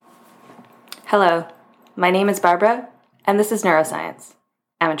Hello, my name is Barbara, and this is Neuroscience,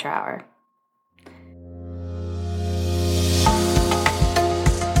 Amateur Hour.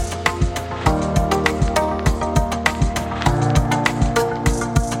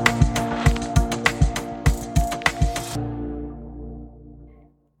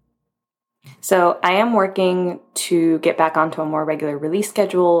 So I am working to get back onto a more regular release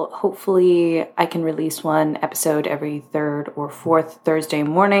schedule. Hopefully I can release one episode every third or fourth Thursday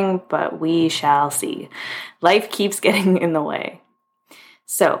morning, but we shall see. Life keeps getting in the way.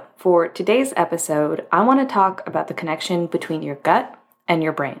 So for today's episode, I want to talk about the connection between your gut and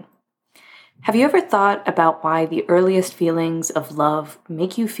your brain. Have you ever thought about why the earliest feelings of love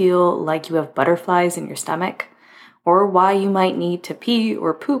make you feel like you have butterflies in your stomach? Or why you might need to pee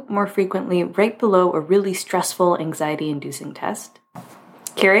or poop more frequently right below a really stressful, anxiety-inducing test?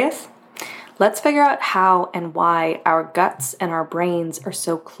 Curious? Let's figure out how and why our guts and our brains are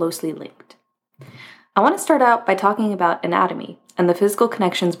so closely linked. I want to start out by talking about anatomy and the physical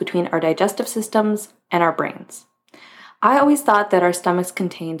connections between our digestive systems and our brains. I always thought that our stomachs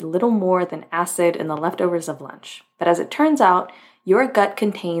contained little more than acid and the leftovers of lunch, but as it turns out, your gut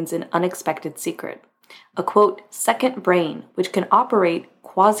contains an unexpected secret. A quote, second brain, which can operate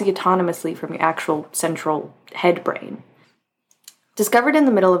quasi-autonomously from your actual central head brain. Discovered in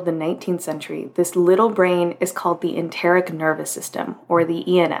the middle of the 19th century, this little brain is called the enteric nervous system, or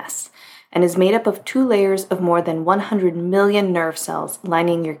the ENS, and is made up of two layers of more than 100 million nerve cells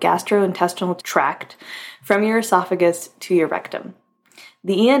lining your gastrointestinal tract from your esophagus to your rectum.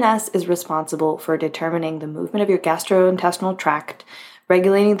 The ENS is responsible for determining the movement of your gastrointestinal tract,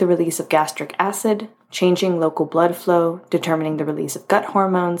 regulating the release of gastric acid, changing local blood flow, determining the release of gut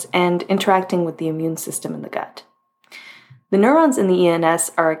hormones, and interacting with the immune system in the gut. The neurons in the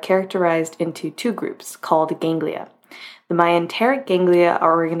ENS are characterized into two groups called ganglia. The myenteric ganglia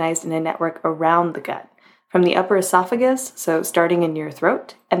are organized in a network around the gut, from the upper esophagus, so starting in your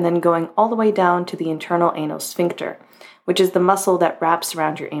throat, and then going all the way down to the internal anal sphincter, which is the muscle that wraps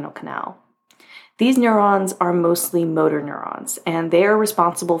around your anal canal. These neurons are mostly motor neurons, and they are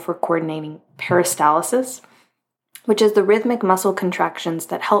responsible for coordinating peristalsis, which is the rhythmic muscle contractions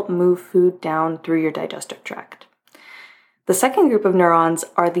that help move food down through your digestive tract. The second group of neurons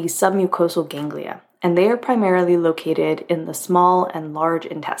are the submucosal ganglia, and they are primarily located in the small and large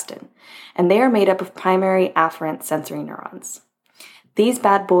intestine, and they are made up of primary afferent sensory neurons. These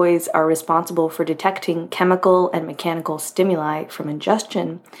bad boys are responsible for detecting chemical and mechanical stimuli from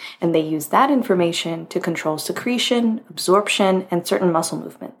ingestion, and they use that information to control secretion, absorption, and certain muscle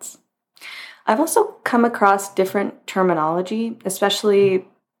movements. I've also come across different terminology, specifically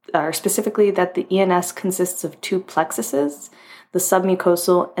that the ENS consists of two plexuses, the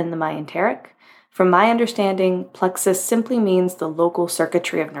submucosal and the myenteric. From my understanding, plexus simply means the local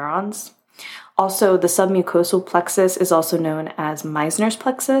circuitry of neurons. Also, the submucosal plexus is also known as Meissner's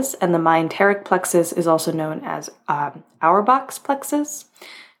plexus, and the myenteric plexus is also known as Auerbach's plexus.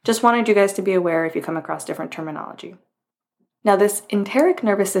 Just wanted you guys to be aware if you come across different terminology. Now, this enteric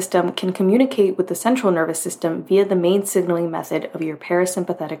nervous system can communicate with the central nervous system via the main signaling method of your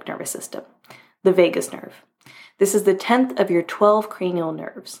parasympathetic nervous system, the vagus nerve. This is the 10th of your 12 cranial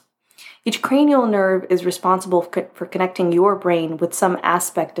nerves. Each cranial nerve is responsible for connecting your brain with some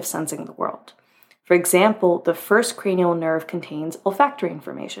aspect of sensing the world. For example, the first cranial nerve contains olfactory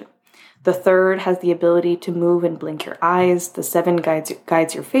information. The third has the ability to move and blink your eyes. The seventh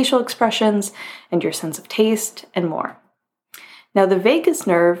guides your facial expressions and your sense of taste, and more. Now, the vagus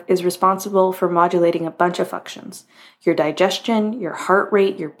nerve is responsible for modulating a bunch of functions: your digestion, your heart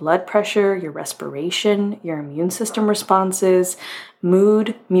rate, your blood pressure, your respiration, your immune system responses,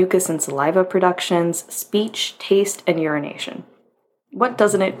 mood, mucus and saliva productions, speech, taste, and urination. What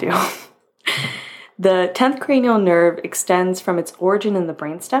doesn't it do? The 10th cranial nerve extends from its origin in the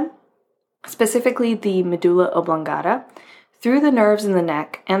brainstem, specifically the medulla oblongata, through the nerves in the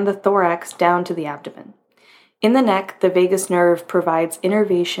neck and the thorax down to the abdomen. In the neck, the vagus nerve provides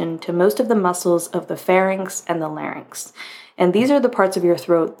innervation to most of the muscles of the pharynx and the larynx, and these are the parts of your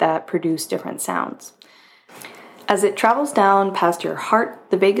throat that produce different sounds. As it travels down past your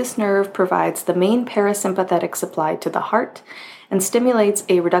heart, the vagus nerve provides the main parasympathetic supply to the heart and stimulates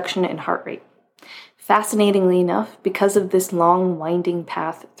a reduction in heart rate. Fascinatingly enough, because of this long winding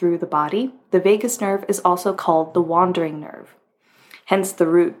path through the body, the vagus nerve is also called the wandering nerve. Hence the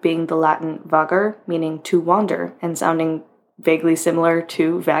root being the Latin vagar, meaning to wander, and sounding vaguely similar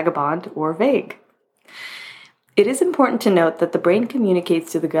to vagabond or vague. It is important to note that the brain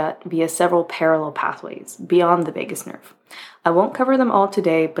communicates to the gut via several parallel pathways beyond the vagus nerve. I won't cover them all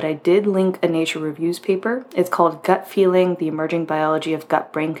today, but I did link a Nature Reviews paper. It's called Gut Feeling: The Emerging Biology of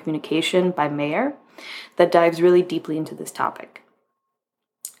Gut-Brain Communication by Mayer, that dives really deeply into this topic.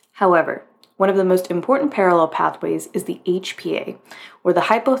 However, one of the most important parallel pathways is the HPA, or the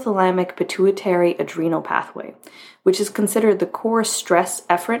hypothalamic pituitary adrenal pathway, which is considered the core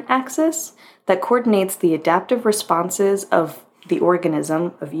stress-efferent axis that coordinates the adaptive responses of the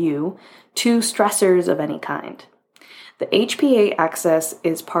organism, of you, to stressors of any kind. The HPA axis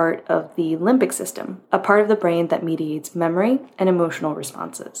is part of the limbic system, a part of the brain that mediates memory and emotional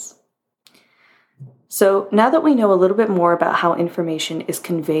responses. So now that we know a little bit more about how information is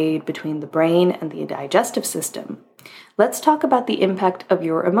conveyed between the brain and the digestive system, let's talk about the impact of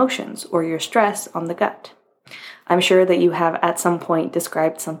your emotions or your stress on the gut. I'm sure that you have at some point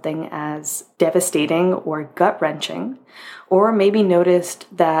described something as devastating or gut-wrenching, or maybe noticed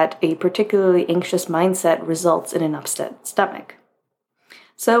that a particularly anxious mindset results in an upset stomach.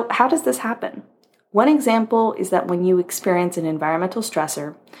 So how does this happen? One example is that when you experience an environmental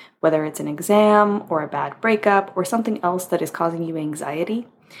stressor, whether it's an exam or a bad breakup or something else that is causing you anxiety,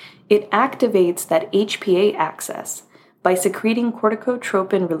 it activates that HPA axis by secreting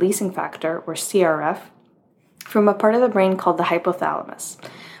corticotropin releasing factor, or CRF, from a part of the brain called the hypothalamus,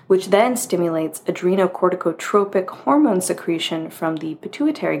 which then stimulates adrenocorticotropic hormone secretion from the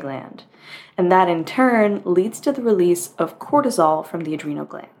pituitary gland, and that in turn leads to the release of cortisol from the adrenal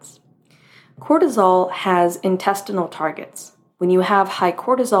glands. Cortisol has intestinal targets. When you have high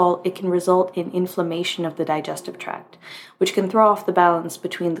cortisol, it can result in inflammation of the digestive tract, which can throw off the balance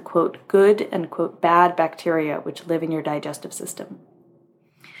between the quote good and quote bad bacteria which live in your digestive system.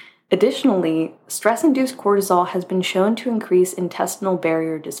 Additionally, stress-induced cortisol has been shown to increase intestinal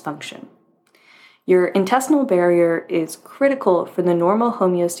barrier dysfunction. Your intestinal barrier is critical for the normal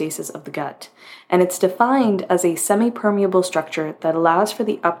homeostasis of the gut, and it's defined as a semi-permeable structure that allows for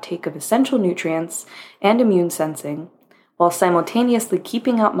the uptake of essential nutrients and immune sensing, while simultaneously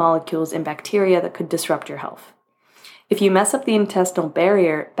keeping out molecules and bacteria that could disrupt your health. If you mess up the intestinal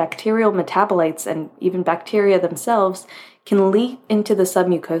barrier, bacterial metabolites and even bacteria themselves can leak into the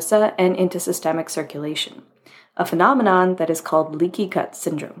submucosa and into systemic circulation, a phenomenon that is called leaky gut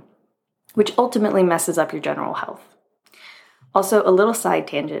syndrome, which ultimately messes up your general health. Also, a little side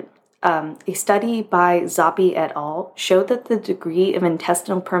tangent. A study by Zoppi et al. Showed that the degree of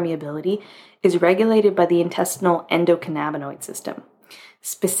intestinal permeability is regulated by the intestinal endocannabinoid system.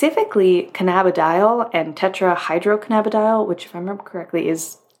 Specifically, cannabidiol and tetrahydrocannabidiol, which if I remember correctly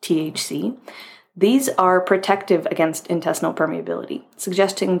is THC, these are protective against intestinal permeability,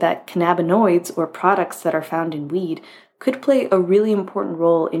 suggesting that cannabinoids, or products that are found in weed, could play a really important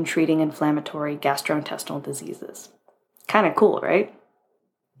role in treating inflammatory gastrointestinal diseases. Kind of cool, right?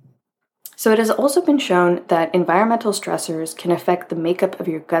 So it has also been shown that environmental stressors can affect the makeup of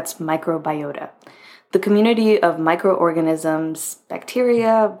your gut's microbiota, the community of microorganisms,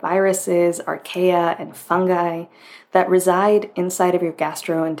 bacteria, viruses, archaea, and fungi that reside inside of your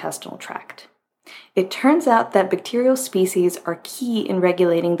gastrointestinal tract. It turns out that bacterial species are key in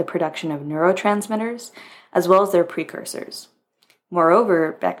regulating the production of neurotransmitters, as well as their precursors.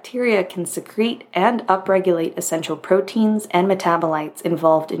 Moreover, bacteria can secrete and upregulate essential proteins and metabolites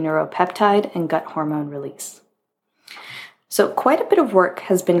involved in neuropeptide and gut hormone release. So quite a bit of work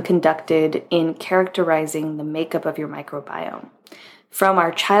has been conducted in characterizing the makeup of your microbiome, from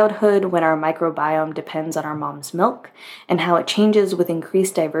our childhood when our microbiome depends on our mom's milk, and how it changes with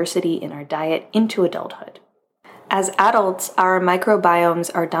increased diversity in our diet into adulthood. As adults, our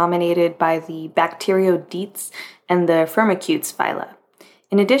microbiomes are dominated by the Bacteroidetes and the Firmicutes phyla.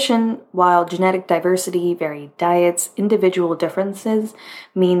 In addition, while genetic diversity, varied diets, individual differences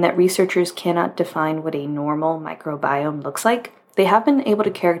mean that researchers cannot define what a normal microbiome looks like, they have been able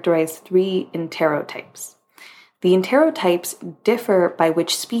to characterize 3 enterotypes. The enterotypes differ by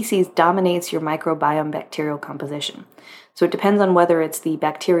which species dominates your microbiome bacterial composition. So it depends on whether it's the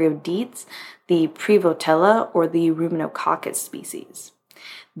Bacteroidetes, the Prevotella, or the Ruminococcus species.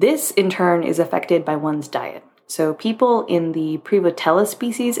 This, in turn, is affected by one's diet. So people in the Prevotella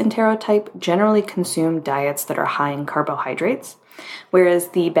species enterotype generally consume diets that are high in carbohydrates, whereas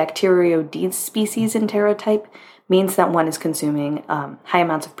the Bacteroidetes species enterotype means that one is consuming high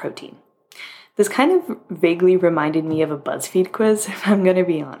amounts of protein. This kind of vaguely reminded me of a BuzzFeed quiz, if I'm going to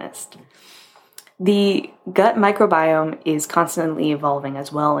be honest. The gut microbiome is constantly evolving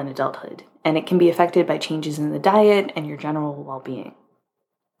as well in adulthood, and it can be affected by changes in the diet and your general well-being.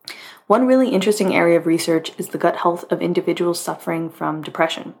 One really interesting area of research is the gut health of individuals suffering from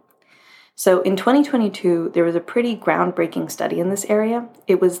depression. So in 2022, there was a pretty groundbreaking study in this area.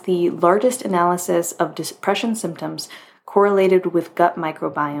 It was the largest analysis of depression symptoms correlated with gut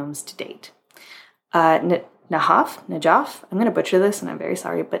microbiomes to date. Najaf, I'm going to butcher this and I'm very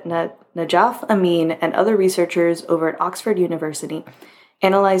sorry, but Najaf Amin and other researchers over at Oxford University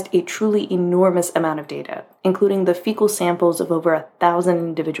analyzed a truly enormous amount of data, including the fecal samples of over 1,000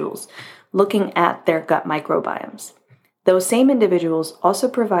 individuals, looking at their gut microbiomes. Those same individuals also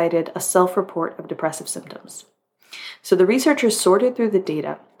provided a self-report of depressive symptoms. So the researchers sorted through the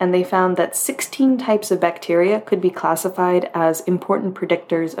data, and they found that 16 types of bacteria could be classified as important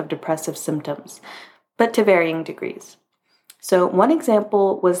predictors of depressive symptoms, but to varying degrees. So one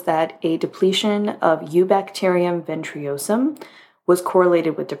example was that a depletion of Eubacterium ventriosum was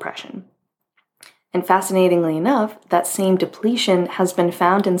correlated with depression. And fascinatingly enough, that same depletion has been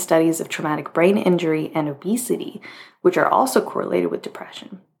found in studies of traumatic brain injury and obesity, which are also correlated with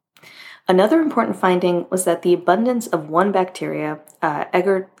depression. Another important finding was that the abundance of one bacteria,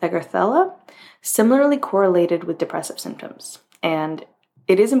 Egerthella, similarly correlated with depressive symptoms. And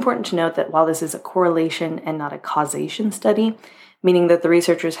it is important to note that while this is a correlation and not a causation study, meaning that the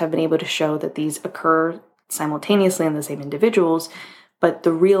researchers have been able to show that these occur simultaneously in the same individuals, but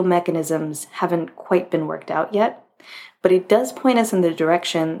the real mechanisms haven't quite been worked out yet. But it does point us in the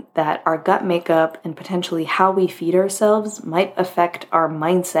direction that our gut makeup and potentially how we feed ourselves might affect our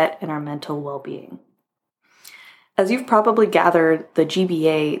mindset and our mental well-being. As you've probably gathered, the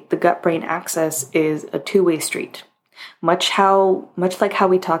GBA, the gut-brain axis, is a two-way street. Much like how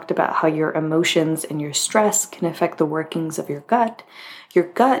we talked about how your emotions and your stress can affect the workings of your gut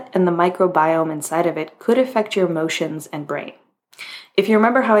and the microbiome inside of it could affect your emotions and brain. If you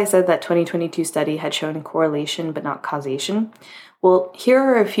remember how I said that 2022 study had shown correlation but not causation, well, here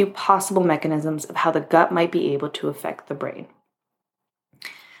are a few possible mechanisms of how the gut might be able to affect the brain.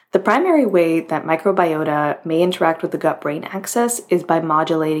 The primary way that microbiota may interact with the gut-brain axis is by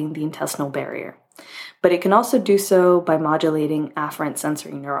modulating the intestinal barrier, but it can also do so by modulating afferent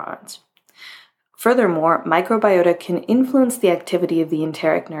sensory neurons. Furthermore, microbiota can influence the activity of the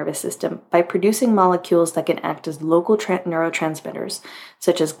enteric nervous system by producing molecules that can act as local neurotransmitters,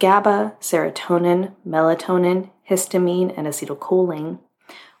 such as GABA, serotonin, melatonin, histamine, and acetylcholine,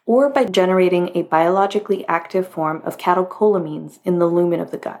 or by generating a biologically active form of catecholamines in the lumen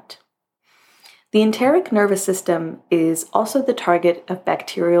of the gut. The enteric nervous system is also the target of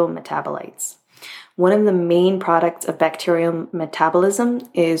bacterial metabolites. One of the main products of bacterial metabolism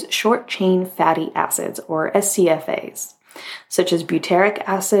is short-chain fatty acids, or SCFAs, such as butyric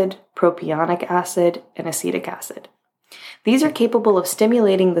acid, propionic acid, and acetic acid. These are capable of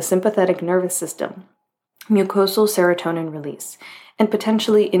stimulating the sympathetic nervous system, mucosal serotonin release, and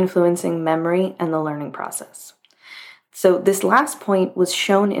potentially influencing memory and the learning process. So this last point was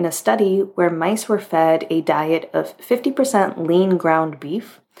shown in a study where mice were fed a diet of 50% lean ground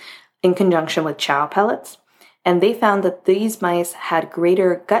beef in conjunction with chow pellets, and they found that these mice had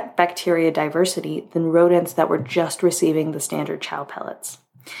greater gut bacteria diversity than rodents that were just receiving the standard chow pellets.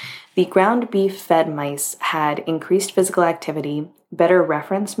 The ground beef fed mice had increased physical activity, better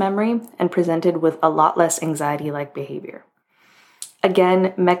reference memory, and presented with a lot less anxiety-like behavior.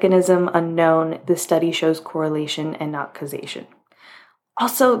 Again, mechanism unknown, this study shows correlation and not causation.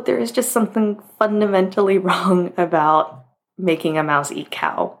 Also, there is just something fundamentally wrong about making a mouse eat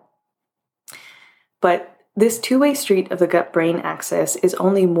cow. But this two-way street of the gut-brain axis is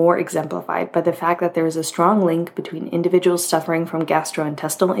only more exemplified by the fact that there is a strong link between individuals suffering from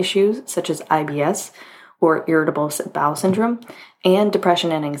gastrointestinal issues, such as IBS, or irritable bowel syndrome, and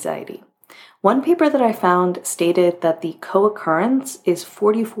depression and anxiety. One paper that I found stated that the co-occurrence is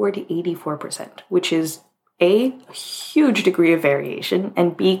 44 to 84%, which is A, a huge degree of variation,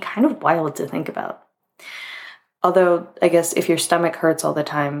 and B, kind of wild to think about. Although, I guess if your stomach hurts all the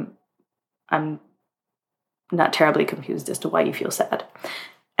time, I'm not terribly confused as to why you feel sad.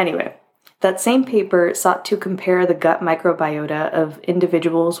 Anyway, that same paper sought to compare the gut microbiota of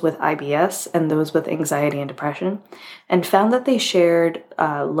individuals with IBS and those with anxiety and depression, and found that they shared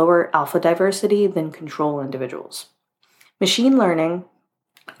lower alpha diversity than control individuals. Machine learning,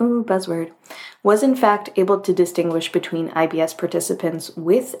 buzzword, was in fact able to distinguish between IBS participants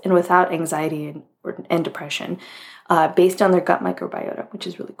with and without anxiety and depression based on their gut microbiota, which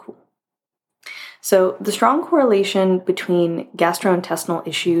is really cool. So the strong correlation between gastrointestinal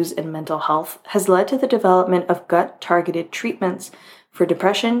issues and mental health has led to the development of gut-targeted treatments for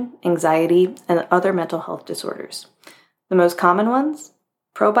depression, anxiety, and other mental health disorders. The most common ones?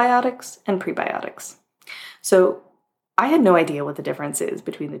 Probiotics and prebiotics. So I had no idea what the difference is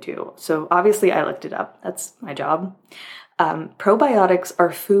between the two. So obviously I looked it up. That's my job. Probiotics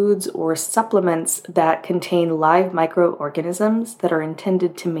are foods or supplements that contain live microorganisms that are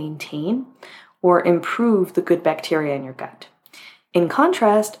intended to maintain or improve the good bacteria in your gut. In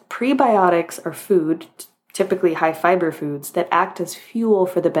contrast, prebiotics are food, typically high fiber foods, that act as fuel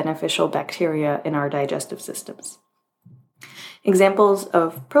for the beneficial bacteria in our digestive systems. Examples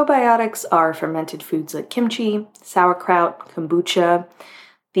of probiotics are fermented foods like kimchi, sauerkraut, kombucha,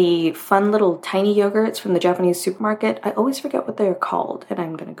 the fun little tiny yogurts from the Japanese supermarket. I always forget what they're called, and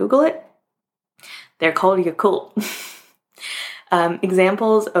I'm going to Google it. They're called Yakult.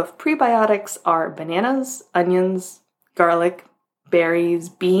 Examples of prebiotics are bananas, onions, garlic, berries,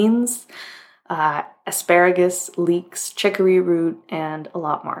 beans, asparagus, leeks, chicory root, and a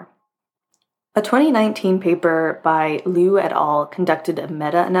lot more. A 2019 paper by Liu et al. Conducted a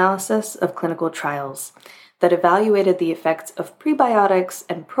meta-analysis of clinical trials that evaluated the effects of prebiotics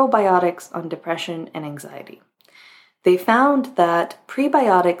and probiotics on depression and anxiety. They found that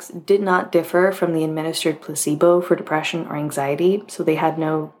prebiotics did not differ from the administered placebo for depression or anxiety, so they had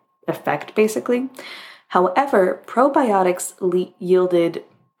no effect, basically. However, probiotics yielded,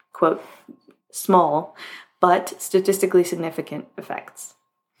 quote, small, but statistically significant effects.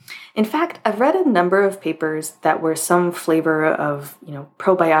 In fact, I've read a number of papers that were some flavor of,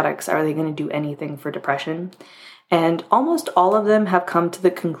 probiotics, are they going to do anything for depression? And almost all of them have come to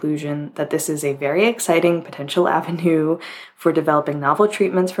the conclusion that this is a very exciting potential avenue for developing novel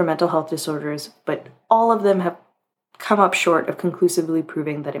treatments for mental health disorders, but all of them have come up short of conclusively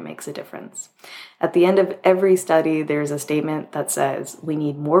proving that it makes a difference. At the end of every study, there's a statement that says, we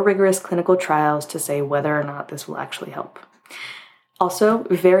need more rigorous clinical trials to say whether or not this will actually help. Also,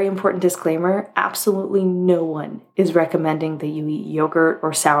 very important disclaimer, absolutely no one is recommending that you eat yogurt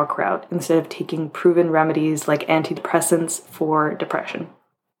or sauerkraut instead of taking proven remedies like antidepressants for depression.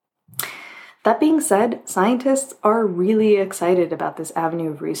 That being said, scientists are really excited about this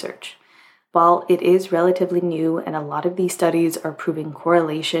avenue of research. While it is relatively new and a lot of these studies are proving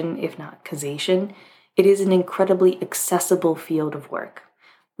correlation, if not causation, it is an incredibly accessible field of work.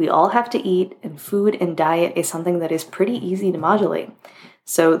 We all have to eat, and food and diet is something that is pretty easy to modulate.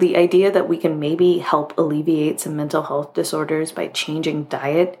 So the idea that we can maybe help alleviate some mental health disorders by changing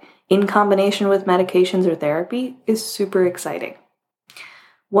diet in combination with medications or therapy is super exciting.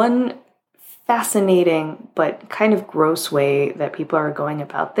 One fascinating but kind of gross way that people are going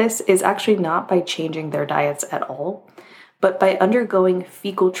about this is actually not by changing their diets at all, but by undergoing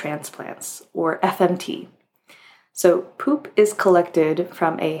fecal transplants, or FMT. So poop is collected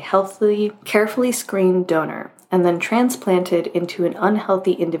from a healthy, carefully screened donor and then transplanted into an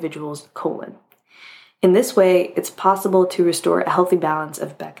unhealthy individual's colon. In this way, it's possible to restore a healthy balance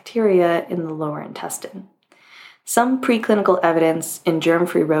of bacteria in the lower intestine. Some preclinical evidence in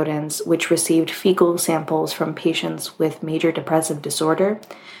germ-free rodents which received fecal samples from patients with major depressive disorder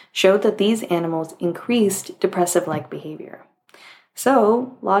showed that these animals increased depressive-like behavior.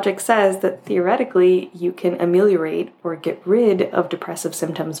 So, logic says that theoretically you can ameliorate or get rid of depressive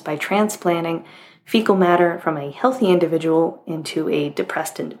symptoms by transplanting fecal matter from a healthy individual into a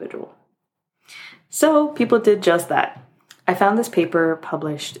depressed individual. So, people did just that. I found this paper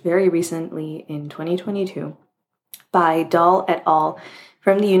published very recently in 2022 by Dahl et al.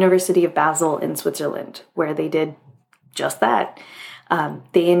 From the University of Basel in Switzerland, where they did just that.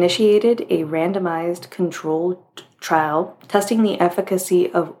 They initiated a randomized controlled trial testing the efficacy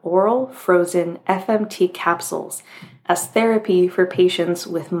of oral frozen FMT capsules as therapy for patients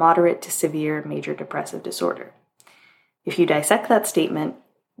with moderate to severe major depressive disorder. If you dissect that statement,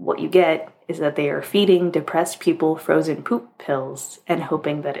 what you get is that they are feeding depressed people frozen poop pills and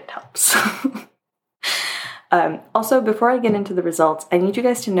hoping that it helps. Also, before I get into the results, I need you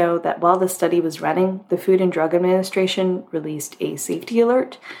guys to know that while the study was running, the Food and Drug Administration released a safety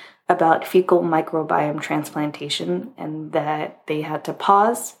alert about fecal microbiome transplantation and that they had to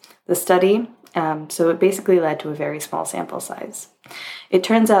pause the study. So it basically led to a very small sample size. It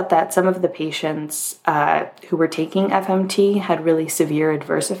turns out that some of the patients who were taking FMT had really severe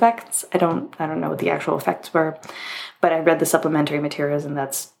adverse effects. I don't know what the actual effects were, but I read the supplementary materials and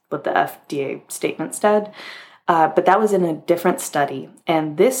that's what the FDA statement said. But that was in a different study,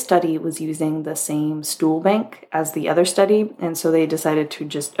 and this study was using the same stool bank as the other study, and so they decided to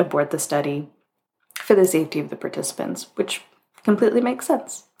just abort the study for the safety of the participants, which completely makes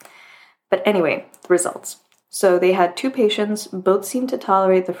sense. But anyway, the results. So they had 2 patients, both seemed to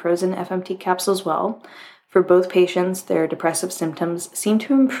tolerate the frozen FMT capsules well. For both patients, their depressive symptoms seemed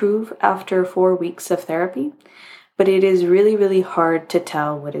to improve after 4 weeks of therapy, but it is really, really hard to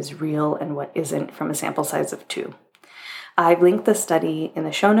tell what is real and what isn't from a sample size of 2. I've linked the study in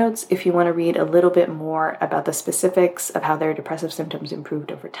the show notes if you want to read a little bit more about the specifics of how their depressive symptoms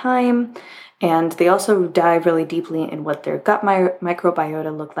improved over time. And they also dive really deeply in what their gut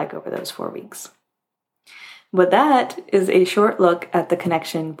microbiota looked like over those 4 weeks. But that is a short look at the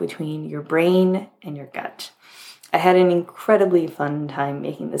connection between your brain and your gut. I had an incredibly fun time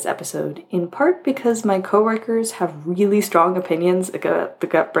making this episode, in part because my coworkers have really strong opinions about the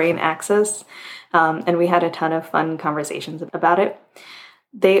gut-brain axis, and we had a ton of fun conversations about it.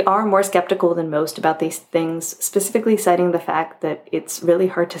 They are more skeptical than most about these things, specifically citing the fact that it's really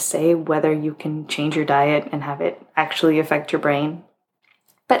hard to say whether you can change your diet and have it actually affect your brain.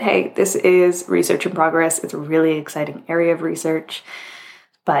 But hey, this is research in progress. It's a really exciting area of research.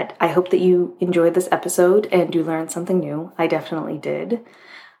 But I hope that you enjoyed this episode and you learned something new. I definitely did.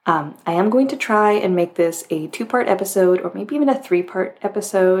 I am going to try and make this a 2-part episode, or maybe even a 3-part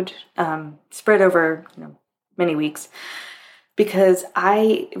episode, spread over many weeks, because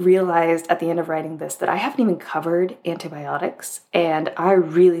I realized at the end of writing this that I haven't even covered antibiotics, and I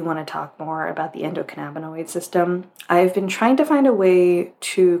really want to talk more about the endocannabinoid system. I've been trying to find a way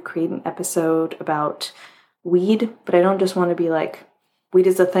to create an episode about weed, but I don't just want to be like, weed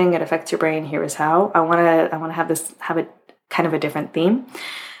is a thing, it affects your brain, here is how. I want to have it kind of a different theme.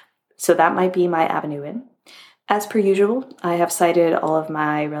 So that might be my avenue in. As per usual, I have cited all of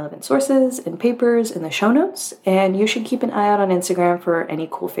my relevant sources and papers in the show notes, and you should keep an eye out on Instagram for any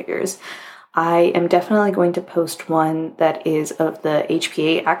cool figures. I am definitely going to post one that is of the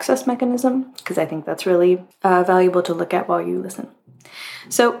HPA access mechanism, because I think that's really valuable to look at while you listen.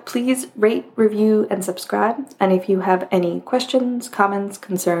 So please rate, review, and subscribe. And if you have any questions, comments,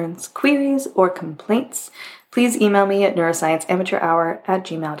 concerns, queries, or complaints, please email me at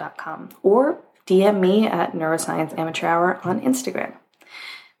neuroscienceamateurhour@gmail.com or DM me at neuroscienceamateurhour on Instagram.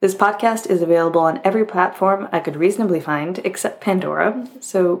 This podcast is available on every platform I could reasonably find except Pandora,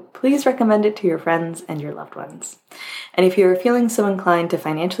 so please recommend it to your friends and your loved ones. And if you're feeling so inclined to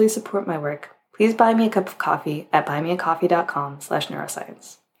financially support my work, please buy me a cup of coffee at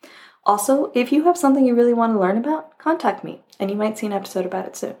buymeacoffee.com/neuroscience. Also, if you have something you really want to learn about, contact me, and you might see an episode about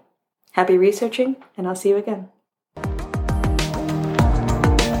it soon. Happy researching, and I'll see you again.